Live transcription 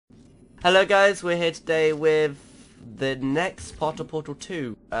Hello guys, we're here today with the next part of Portal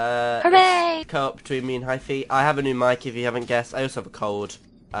 2. Hooray! Co-op between me and Hifey. I have a new mic if you haven't guessed. I also have a cold.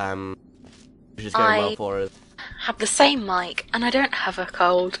 Which is going well for us. Have the same mic and I don't have a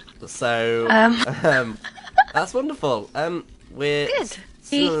cold. So that's wonderful. We're Good.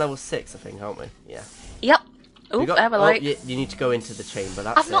 still on level 6 I think, aren't we? Yeah. Yep. Oh, there we go. You need to go into the chamber,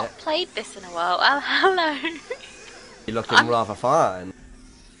 that's I've not played this in a while. Hello. You're looking rather fine.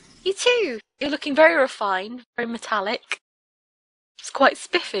 You too. You're looking very refined, very metallic. It's quite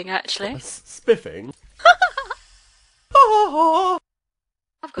spiffing, actually. Spiffing? I've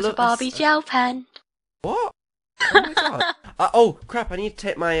got a Barbie gel pen. What? Oh my god. Oh crap, I need to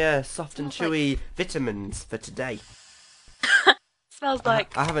take my soft and chewy vitamins for today. Smells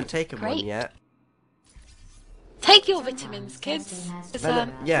like... I haven't taken one yet. Take your vitamins, kids.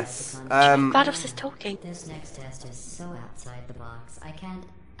 Yes. Vados is talking. This next test is so outside the box.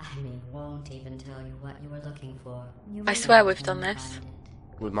 Won't even tell you what you were looking for. I swear we've done this.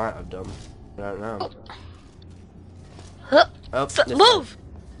 We might have done. I don't know. Oh, move!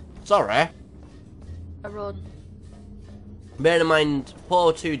 Sorry. A run. Bear in mind,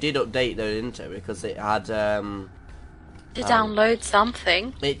 Portal 2 did update though, didn't it? Because it had to download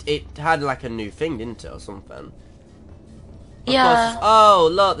something. It had like a new thing, didn't it, or something? Yeah. Oh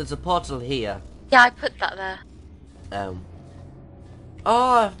look, there's a portal here. Yeah, I put that there.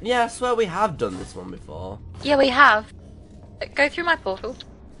 Oh yeah, I swear we have done this one before. Yeah, we have. Go through my portal.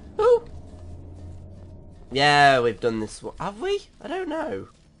 Ooh. Yeah, we've done this one. Have we? I don't know.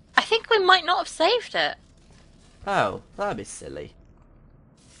 I think we might not have saved it. Oh, that'd be silly.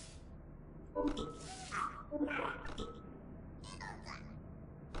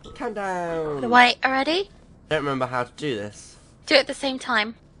 Calm down. Wait, already? I don't remember how to do this. Do it at the same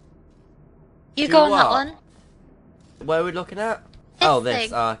time. You Do go on what? that one. Where are we looking at? This oh, this. thing.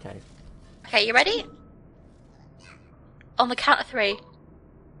 Oh, okay. Okay, you ready? On the count of 3.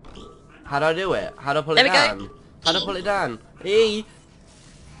 How do I do it? How do I pull There it we go. down? How do I pull it down? E.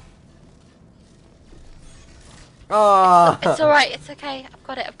 Oh. It's alright, it's okay. I've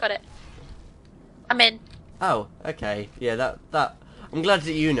got it. I'm in. Oh, okay. Yeah, that. I'm glad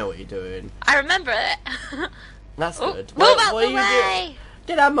that you know what you're doing. I remember it. That's good. Move out what the are you way! doing?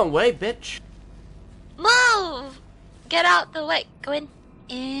 Get out of my way, bitch. Move! Get out the way. Go in.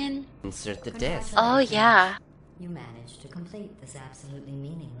 In. Insert the disc. Oh, yeah. You managed to complete this absolutely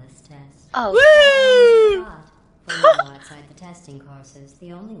meaningless test. Oh. Woo! But from now outside the testing courses,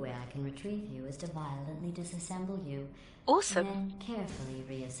 the only way I can retrieve you is to violently disassemble you. Awesome. And then carefully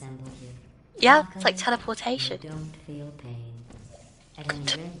reassemble you. Yeah, it's Luckily, like teleportation. You don't feel pain. At any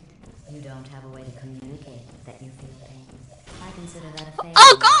rate, you don't have a way to communicate that you feel pain. I consider that a failure.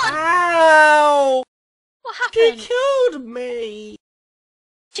 Oh, God! Ow! What She happened? killed me.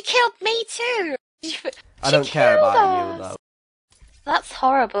 She killed me too. I don't care about you though. That's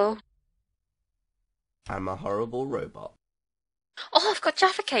horrible. I'm a horrible robot. Oh, I've got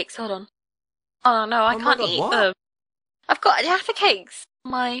Jaffa cakes. Hold on. Oh no, I Oh my can't God, eat what? them. I've got Jaffa cakes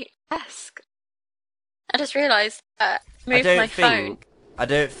on my desk. I just realised. Moved my phone. I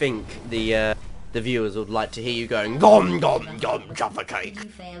don't think the viewers would like to hear you going gom gom gom Jaffa cake. Did you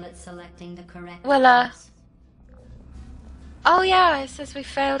fail at selecting the correct Well, course? Oh yeah, it says we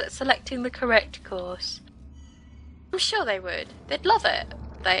failed at selecting the correct course. I'm sure they would. They'd love it.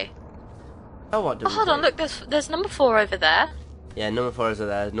 Oh, what do Oh, we hold do? on. Look, there's number 4 over there. Yeah, number 4 is over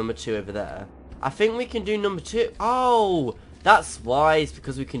there. Number 2 over there. I think we can do number 2. Oh, that's wise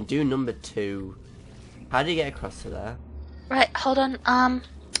because we can do number 2. How do you get across to there? Right. Hold on.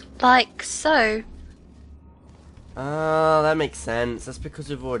 Like so. Oh, that makes sense. That's because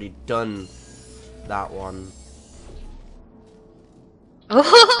we've already done that one.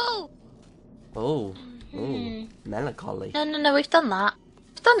 Oh. Oh, melancholy. No. We've done that.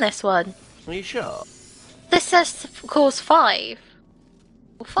 We've done this one. Are you sure? This says course 5.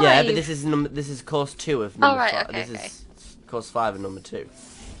 Well, 5. Yeah, but this is course 2 of number 5. Okay, This okay. is course 5 of number 2.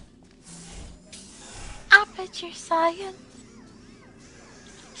 Aperture science.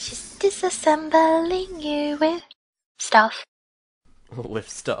 She's disassembling you with stuff. With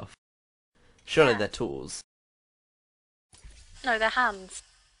stuff. Surely they're tools. No, they're hands.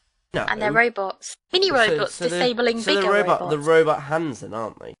 No. And they're robots. Mini robots disabling bigger robots. The robot hands then,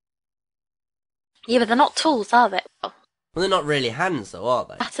 aren't they? Yeah, but they're not tools, are they? Well, they're not really hands though, are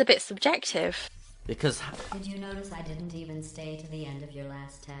they? That's a bit subjective. Because... Did you notice I didn't even stay to the end of your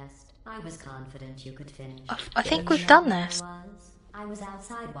last test? I was confident you could finish. I think we've You done know where this. I was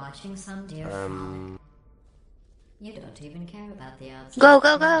outside watching some deer frolic. You don't even care about the outside.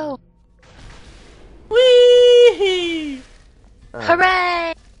 Go! Whee!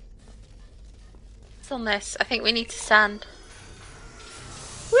 Hooray! stance on this. I think we need to stand.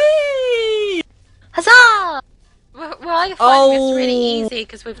 Whee! Huzzah! Well, I find this really easy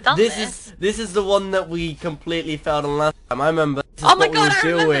because we've done this. This is the one that we completely failed on last time. I remember. This is Oh my what god, I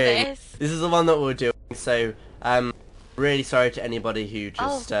we were remember doing. this. This is the one that we were doing. So, really sorry to anybody who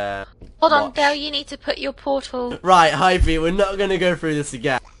just. Hold on, watched. Dale. You need to put your portal. Right, Hifey, we're not gonna go through this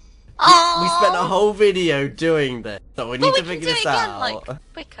again. Oh. We spent a whole video doing this, so we need to we figure can do this it again, out.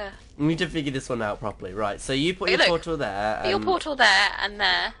 like quicker. We need to figure this one out properly. Right, so you put Hey, your look. portal there. Put your portal there and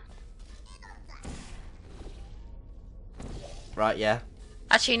there. Right, yeah.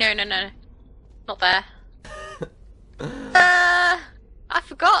 Actually, no, not there. I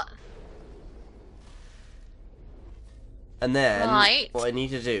forgot. And then Right. what I need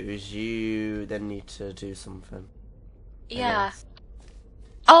to do is you then need to do something. I Yeah. guess.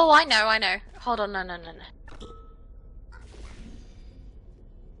 Oh, I know. Hold on, no.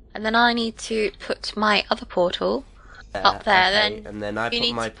 And then I need to put my other portal up there. Okay, Then and then I you put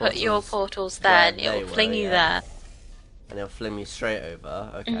need my to put your portals portals where there, and they it'll were, fling you yeah. there. and it'll fling me straight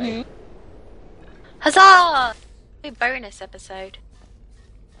over. Okay. Mhm. Huzzah! A bonus episode.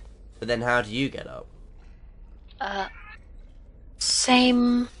 But then how do you get up?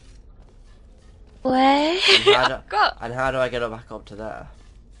 Same way. And how do, I've got. and how do I get up back up to there?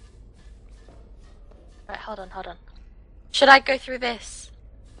 Right, hold on. Should I go through this?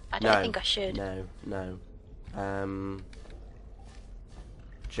 I don't No, think I should. No.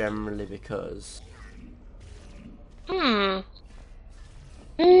 Generally because Hmm.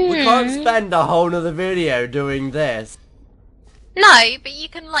 we can't spend a whole nother video doing this. No, but you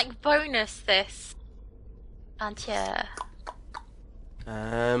can like bonus this. And yeah.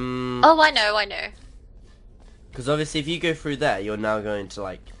 Oh, I know. Because obviously if you go through there, you're now going to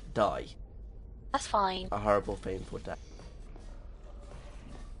like die That's fine. a horrible, painful death.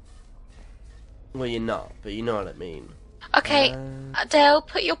 Well, you're not, but you know what I mean. Okay, Dale,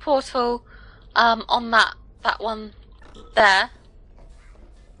 put your portal on that one there.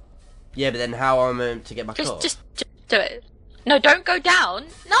 Yeah, but then how am I meant to get back up? Just do it. No, don't go down.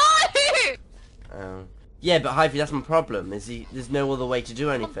 No. Yeah, but Hifey, that's my problem. There's no other way to do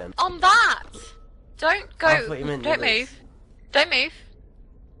anything. On that. Don't go. I thought you meant Don't this. move. Don't move.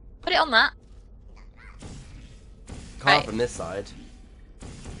 Put it on that. Can't right. from this side.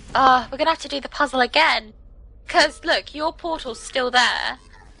 We're gonna have to do the puzzle again. Cause look, your portal's still there,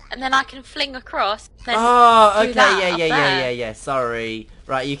 and then I can fling across. Then Oh, do okay, that up there. yeah. Sorry.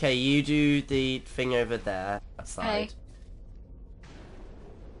 Right, okay, you do the thing over there, that side. Okay.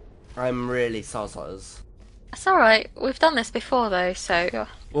 I'm really sozzles. It's alright. We've done this before though, so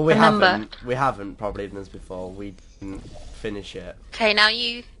Well, we remember. haven't. We haven't probably done this before. We didn't finish it. Okay, now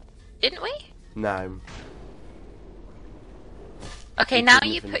you didn't we? No. Okay, We now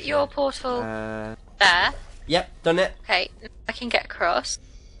didn't you finish put your it. portal there. Yep, done it. Okay, I can get across.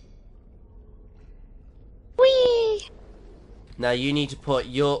 Whee! Now you need to put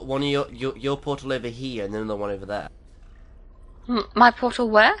your portal over here and then another one over there. My portal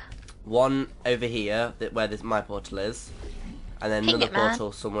where? One over here, where my portal is, and then Ping another it, man.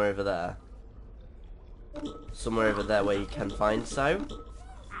 portal somewhere over there. Somewhere over there where you can find so.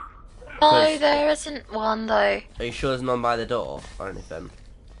 No, 'Cause- there isn't one though. Are you sure there's none by the door or anything?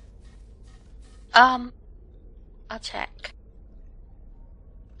 I'll check.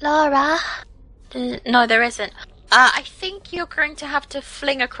 Laura? No, there isn't. I think you're going to have to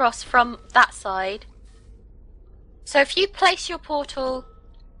fling across from that side. So if you place your portal...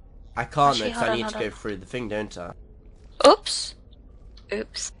 I can't Actually, because I hold need on, to hold go on. through the thing, don't I? Oops.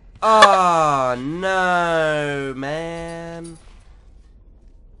 Oops. Oh no, man.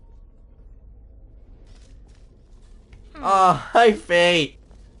 Oh, Hifey.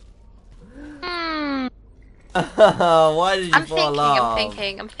 Hmm. Why did you I'm fall off?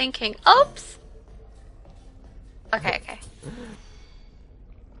 I'm thinking. Oops. Okay.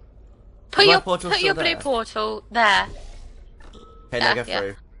 Put my your portal blue still there? portal there. Okay, now go Yeah.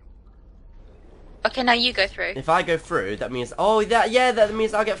 through. Okay, now you go through. If I go through, that means that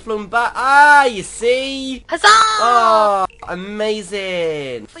means I'll get flung back. Ah, you see? Huzzah! Oh,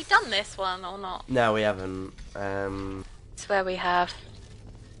 amazing. Have we done this one or not? No, we haven't. I swear we have.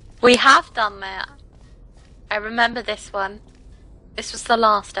 We have done that. I remember this one. This was the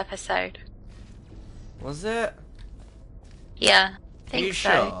last episode. Was it? Yeah, I Are think you so.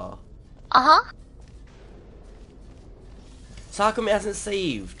 sure? Uh-huh. So how come it hasn't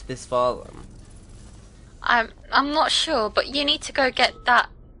saved this far then? I'm not sure, but you need to go get that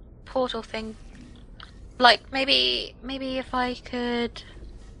portal thing. Like maybe if I could. Do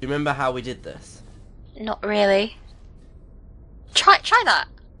you remember how we did this? Not really. Try that.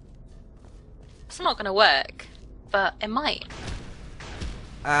 It's not gonna work, but it might.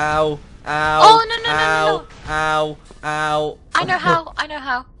 Ow. Ow. Oh, no, no, no, ow, no, no. Ow. Ow. I know how. I know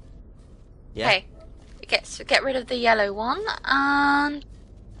how. Yeah. Okay. Get rid of the yellow one and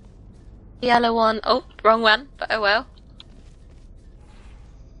the yellow one. Oh, wrong one. But oh well.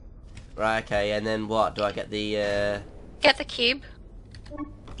 Right. Okay. And then what? Do I get the? Get the cube.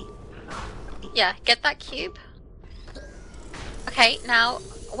 Yeah, get that cube. Okay, now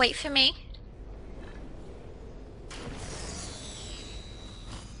wait for me.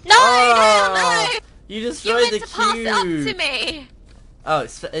 No, Oh, no, no! You You destroyed meant the to pass it up to cube. me. Oh,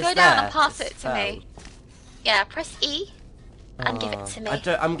 it's Go there. down and pass It's it to me. Yeah, press E and give it to me.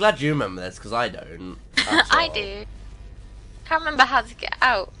 I'm glad you remember this because I don't. I do. Can't remember how to get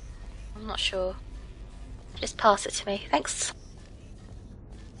out. I'm not sure. Just pass it to me. Thanks.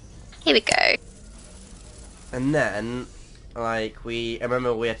 Here we go. And then, like, I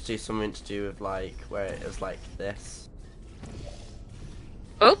remember we had to do something to do with, like, where it was like this.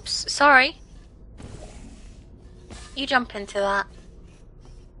 Oops, sorry. You jump into that.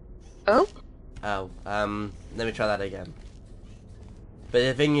 Oh. Oh, let me try that again. But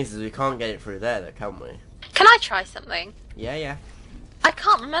the thing is we can't get it through there, though, can we? Can I try something? Yeah, yeah. I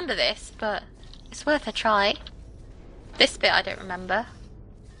can't remember this, but it's worth a try. This bit I don't remember.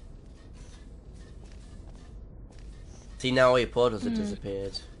 See, now all your portals have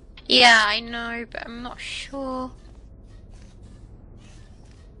disappeared. Yeah, I know, but I'm not sure.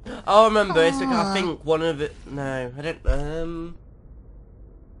 Oh, I remember. It's because I think one of it. No, I don't. I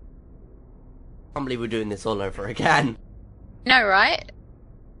can't believe we're doing this all over again. No, right?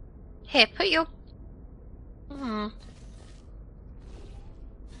 Here, put your...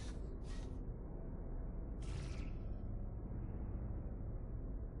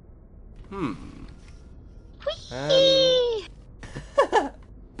 Whee!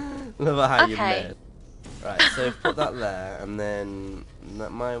 Love how you Okay. made. Right, so put that there, and then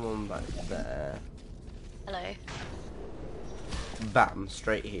my one back there. Hello. Bam,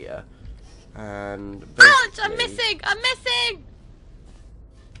 straight here. And Ouch! I'm basically- missing! I'm missing!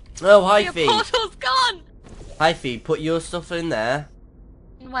 Oh, Your Hifey! portal's gone! Hifey, put your stuff in there.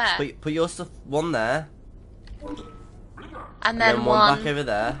 Where? Put your stuff one there. And then one back over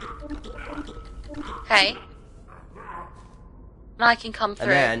there. Okay. And I can come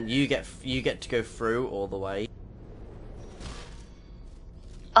through. And then you get to go through all the way.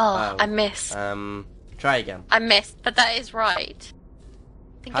 Oh, I missed. Try again. I missed, but that is right.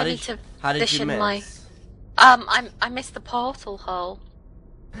 I think How I did need to How did you position miss? my... I missed the portal hole.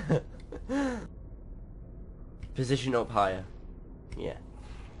 Position up higher. Yeah.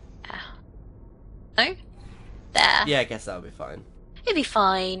 No? There. Yeah, I guess that'll be fine. It'll be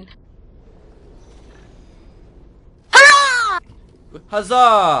fine. Hurrah!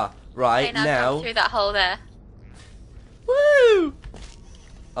 Huzzah! Right, Okay, now now. jump through that hole there. Woo!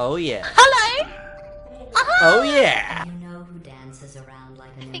 Oh yeah. Hello! Oh yeah! You know who dances around like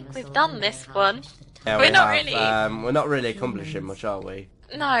an I think imbecile we've done when this they've one. accomplished the Yeah, We're we not have. really. We're not really accomplishing much, are we?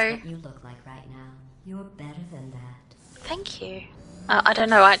 No. What you look like right now. You're better than that. Thank you. I don't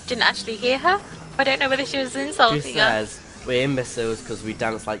know, I didn't actually hear her. I don't know whether she was insulting She us. says we're imbeciles because we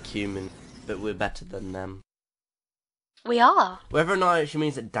dance like humans, but we're better than them. We are. Whether or not she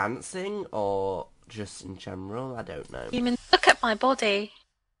means at dancing or just in general, I don't know. Humans, look at my body.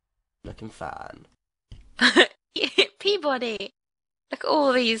 Looking fine. Peabody. Look at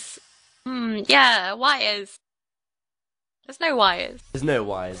all these. Yeah, wires. There's no wires. There's no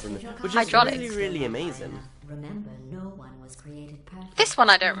wires in it, which is Hydraulics. really, really amazing. Remember, no one was created perfect. This one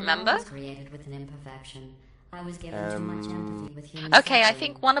I don't No remember. one was created with an imperfection. I was given too much empathy with human Okay, I suffering,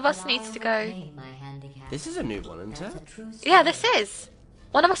 think one of us but needs I to go. overcame my handicap. This is a new one, isn't That's it? a true Yeah, story. this is.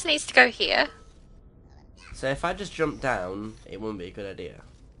 One of us needs to go here. So if I just jump down, it wouldn't be a good idea.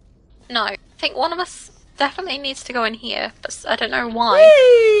 No, I think one of us definitely needs to go in here, but I don't know why.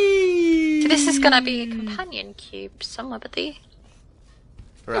 So this is gonna be a companion cube somewhere, but the...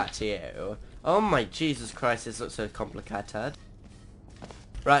 Rightio. Oh my Jesus Christ, this looks so complicated.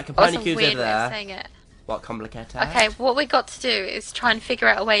 Right, That was companion a cube's weird over way of there. saying it. What, complicated? Okay, what we got to do is try and figure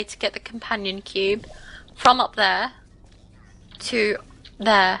out a way to get the companion cube from up there to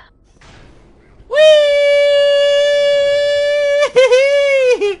there. Whee!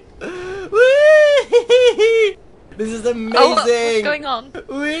 Whee! This is amazing! Oh, what's going on?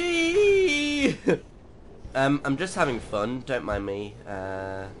 Whee! I'm just having fun, don't mind me.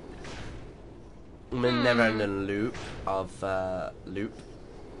 I'm in a never-ending loop of, loop.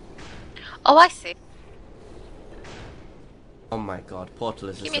 Oh, I see. Oh my god, Portal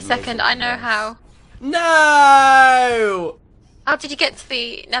is just Give me a amazing second, I know for this. how. No! How did you get to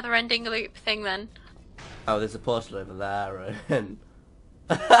the never-ending loop thing then? Oh, there's a portal over there, and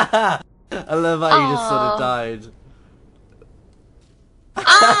I love how you just sort of died.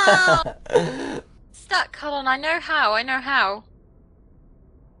 Ah! Stuck, hold on, I know how.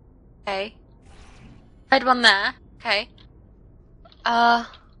 Okay. Red one there, okay.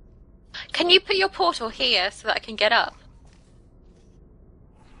 Can you put your portal here so that I can get up?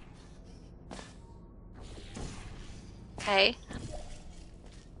 Okay.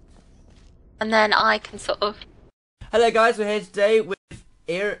 And then I can sort of... Hello guys, we're here today with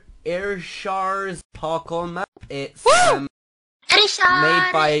Irshar's parkour map. It's made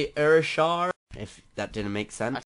by Irshar, if that didn't make sense.